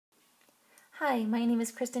Hi, my name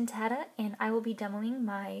is Kristen Tata, and I will be demoing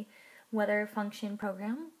my weather function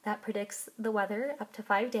program that predicts the weather up to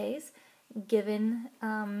 5 days given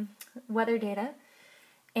weather data.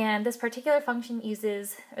 And this particular function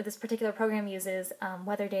uses, or this particular program uses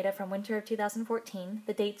weather data from winter of 2014.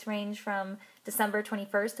 The dates range from December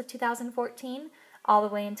 21st of 2014 all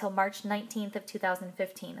the way until March 19th of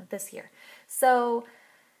 2015 of this year. So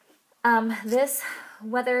this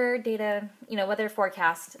weather data, weather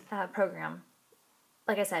forecast program,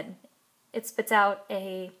 like I said, it spits out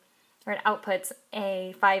it outputs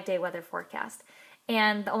a 5-day weather forecast.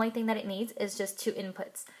 And the only thing that it needs is just 2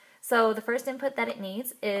 inputs. So the first input that it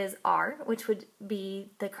needs is R, which would be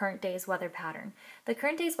the current day's weather pattern. The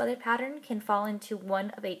current day's weather pattern can fall into one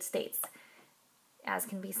of 8 states, as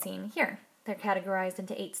can be seen here. They're categorized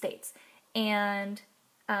into 8 states. And,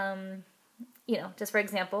 just for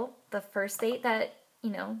example, the first state that,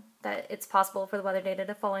 that it's possible for the weather data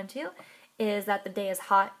to fall into is that the day is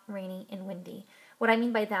hot, rainy, and windy. What I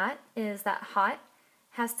mean by that is that hot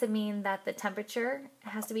has to mean that the temperature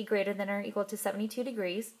has to be greater than or equal to 72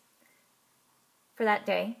 degrees for that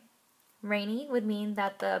day. Rainy would mean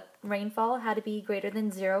that the rainfall had to be greater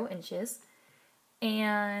than 0 inches.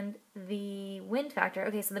 And the wind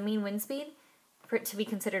factor, so the mean wind speed for it to be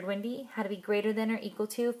considered windy had to be greater than or equal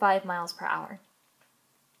to 5 miles per hour.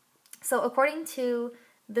 So according to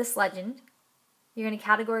this legend, you're going to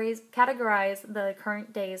categorize the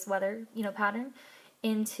current day's weather, pattern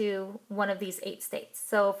into one of these 8 states.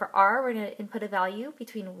 So for R, we're going to input a value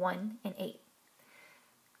between 1 and 8.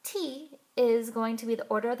 T is going to be the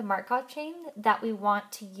order of the Markov chain that we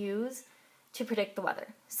want to use to predict the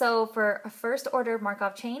weather. So for a first order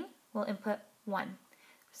Markov chain, we'll input 1.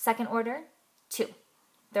 Second order, 2.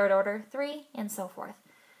 Third order, 3, and so forth.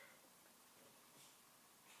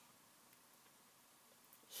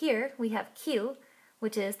 Here we have Q,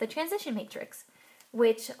 which is the transition matrix,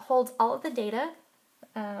 which holds all of the data,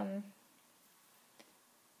 so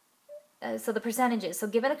the percentages. So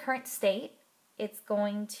given a current state, it's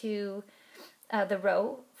going to, the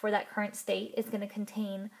row for that current state is going to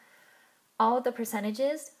contain all of the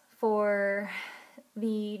percentages for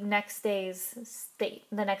the next day's state,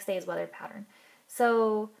 the next day's weather pattern.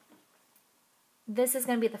 So this is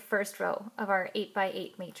going to be the first row of our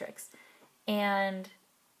 8x8 matrix. And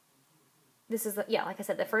this is, like I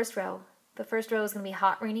said, the first row. The first row is going to be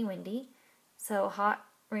hot, rainy, windy. So hot,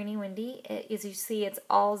 rainy, windy, as you see, it's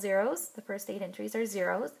all zeros. The first 8 entries are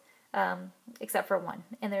zeros, except for 1.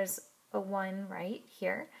 And there's a 1 right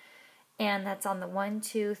here. And that's on the 1,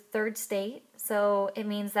 2, 3rd state. So it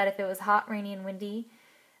means that if it was hot, rainy, and windy,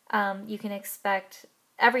 you can expect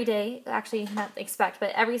every day, actually not expect, but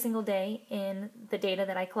every single day in the data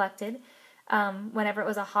that I collected, whenever it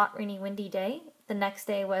was a hot, rainy, windy day, the next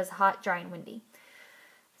day was hot, dry, and windy.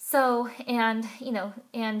 So, and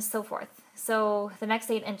so forth. So the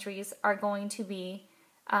next 8 entries are going to be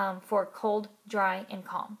for cold, dry, and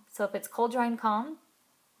calm. So if it's cold, dry, and calm,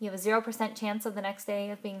 you have a 0% chance of the next day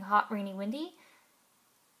of being hot, rainy, windy.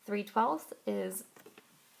 3/12 is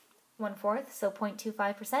 1/4, so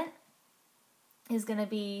 0.25% is going to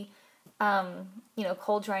be,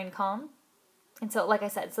 cold, dry, and calm. And so, like I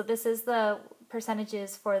said, so this is the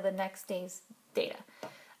percentages for the next day's data.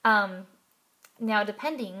 Now,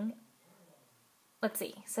 depending, let's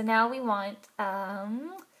see. So now we want to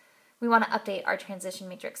update our transition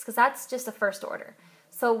matrix because that's just a first order.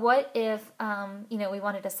 So what if, we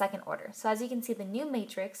wanted a second order? So as you can see, the new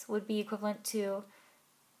matrix would be equivalent to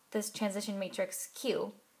this transition matrix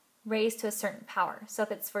Q raised to a certain power. So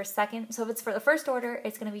if it's for the first order,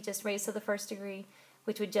 it's going to be just raised to the 1st degree,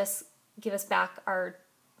 which would just give us back our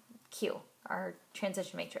Q, our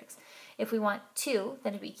transition matrix. If we want 2,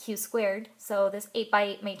 then it'd be Q squared. So this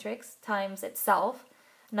 8x8 matrix times itself,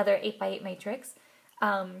 another 8x8 matrix,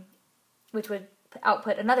 which would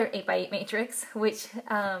output another 8x8 matrix, which,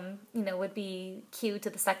 would be Q to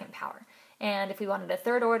the 2nd power. And if we wanted a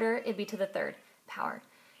 3rd order, it'd be to the 3rd power,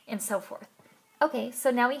 and so forth. Okay,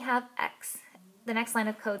 so now we have X. The next line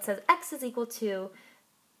of code says X is equal to,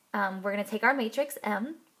 we're going to take our matrix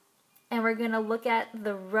M, and we're going to look at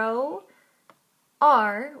the row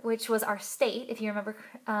R, which was our state. If you remember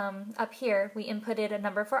up here, we inputted a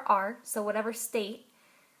number for R, so whatever state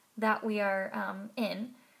that we are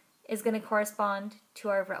in is going to correspond to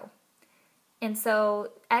our row. And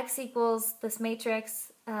so X equals this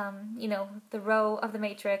matrix, the row of the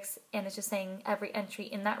matrix, and it's just saying every entry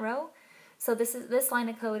in that row. So this line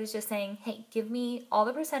of code is just saying, hey, give me all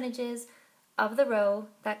the percentages of the row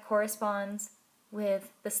that corresponds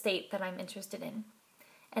with the state that I'm interested in.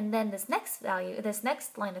 And then this next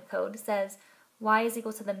line of code says y is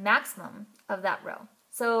equal to the maximum of that row.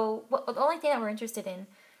 So the only thing that we're interested in,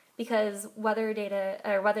 because weather data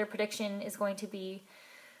or weather prediction is going to be,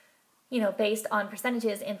 based on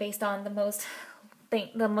percentages and based on the most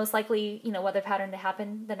likely, weather pattern to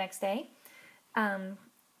happen the next day.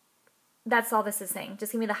 That's all this is saying.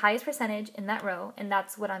 Just give me the highest percentage in that row, and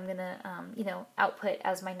that's what I'm gonna, output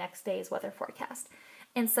as my next day's weather forecast.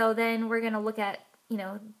 And so then we're gonna look at,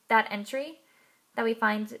 that entry that we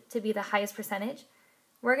find to be the highest percentage.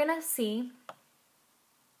 We're gonna see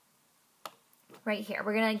right here.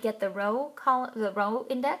 We're gonna get the row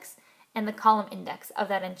index and the column index of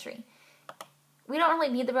that entry. We don't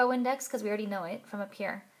really need the row index because we already know it from up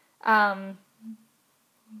here.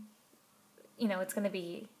 It's going to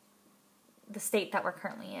be the state that we're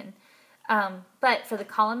currently in. But for the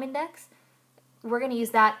column index, we're going to use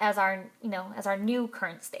that as our new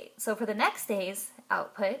current state. So for the next day's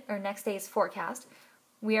output or next day's forecast,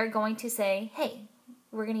 we are going to say, hey,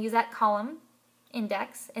 we're going to use that column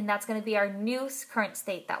index, and that's going to be our new current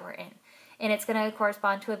state that we're in. And it's going to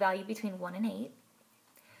correspond to a value between 1 and 8.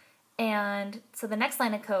 And so the next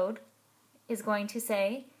line of code is going to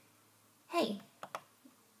say, hey,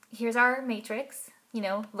 here's our matrix,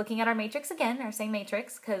 looking at our matrix again, our same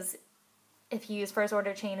matrix, because if you use first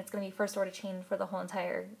order chain, it's going to be first order chain for the whole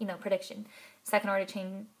entire, prediction. Second order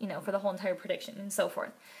chain, for the whole entire prediction, and so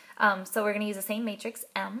forth. So we're going to use the same matrix.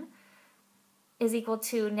 M is equal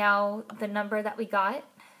to now the number that we got,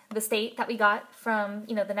 the state that we got from,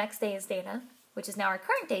 the next day's data, which is now our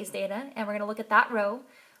current day's data, and we're going to look at that row.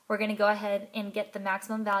 We're going to go ahead and get the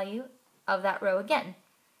maximum value of that row again.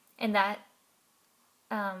 And that,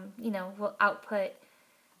 will output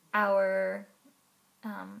our,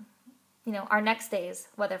 our next day's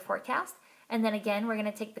weather forecast. And then again, we're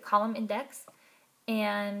going to take the column index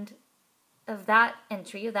and of that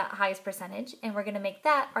entry, of that highest percentage, and we're going to make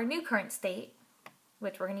that our new current state,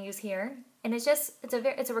 which we're going to use here. And it's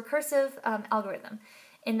a recursive algorithm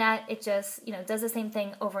in that it just, does the same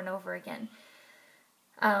thing over and over again.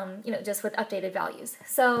 Just with updated values.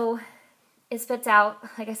 So it spits out,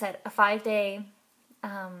 like I said, a 5-day,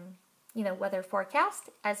 weather forecast.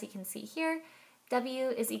 As you can see here, W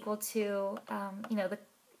is equal to,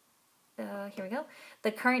 here we go,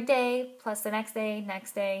 the current day plus the next day,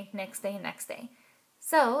 next day, next day, next day.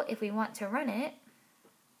 So if we want to run it,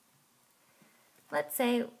 let's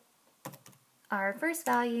say our first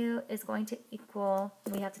value is going to equal,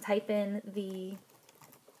 we have to type in the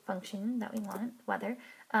function that we want, weather.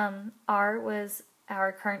 R was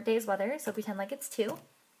our current day's weather, so pretend like it's 2.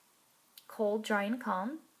 Cold, dry, and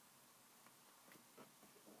calm.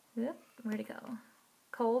 Whoop, where'd it go?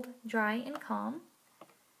 Cold, dry, and calm.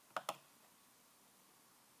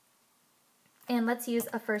 And let's use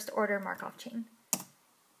a first order Markov chain.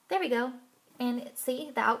 There we go. And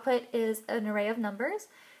see, the output is an array of numbers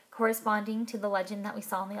corresponding to the legend that we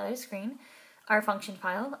saw on the other screen. Our function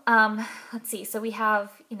file. Let's see, so we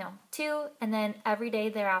have, 2, and then every day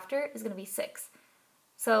thereafter is going to be 6.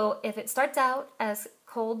 So if it starts out as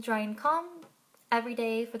cold, dry, and calm, every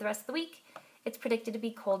day for the rest of the week, it's predicted to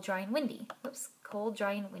be cold, dry, and windy. Oops, cold,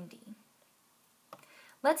 dry, and windy.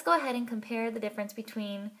 Let's go ahead and compare the difference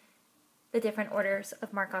between the different orders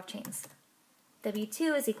of Markov chains.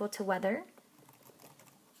 W2 is equal to weather.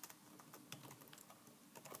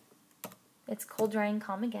 It's cold, dry, and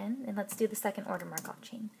calm again, and let's do the second order Markov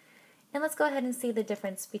chain. And let's go ahead and see the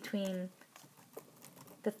difference between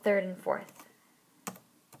the third and fourth.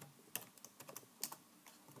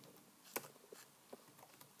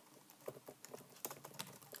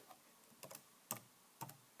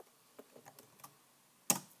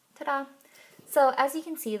 Ta-da! So as you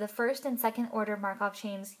can see, the first and second order Markov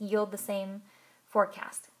chains yield the same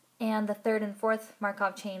forecast, and the third and fourth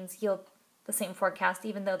Markov chains yield the same forecast,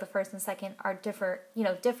 even though the first and second are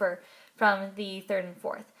differ from the third and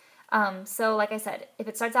fourth. So like I said, if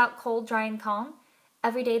it starts out cold, dry, and calm,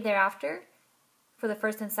 every day thereafter for the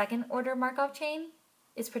first and second order Markov chain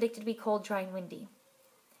is predicted to be cold, dry, and windy.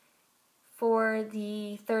 For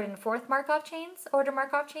the third and fourth Markov chains,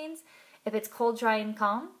 if it's cold, dry, and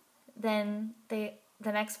calm, then the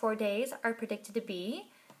next 4 days are predicted to be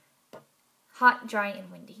hot, dry,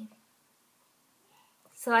 and windy.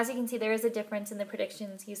 So as you can see, there is a difference in the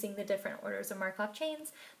predictions using the different orders of Markov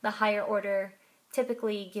chains. The higher order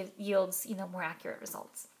typically yields, more accurate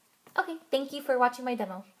results. Okay, thank you for watching my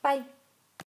demo. Bye.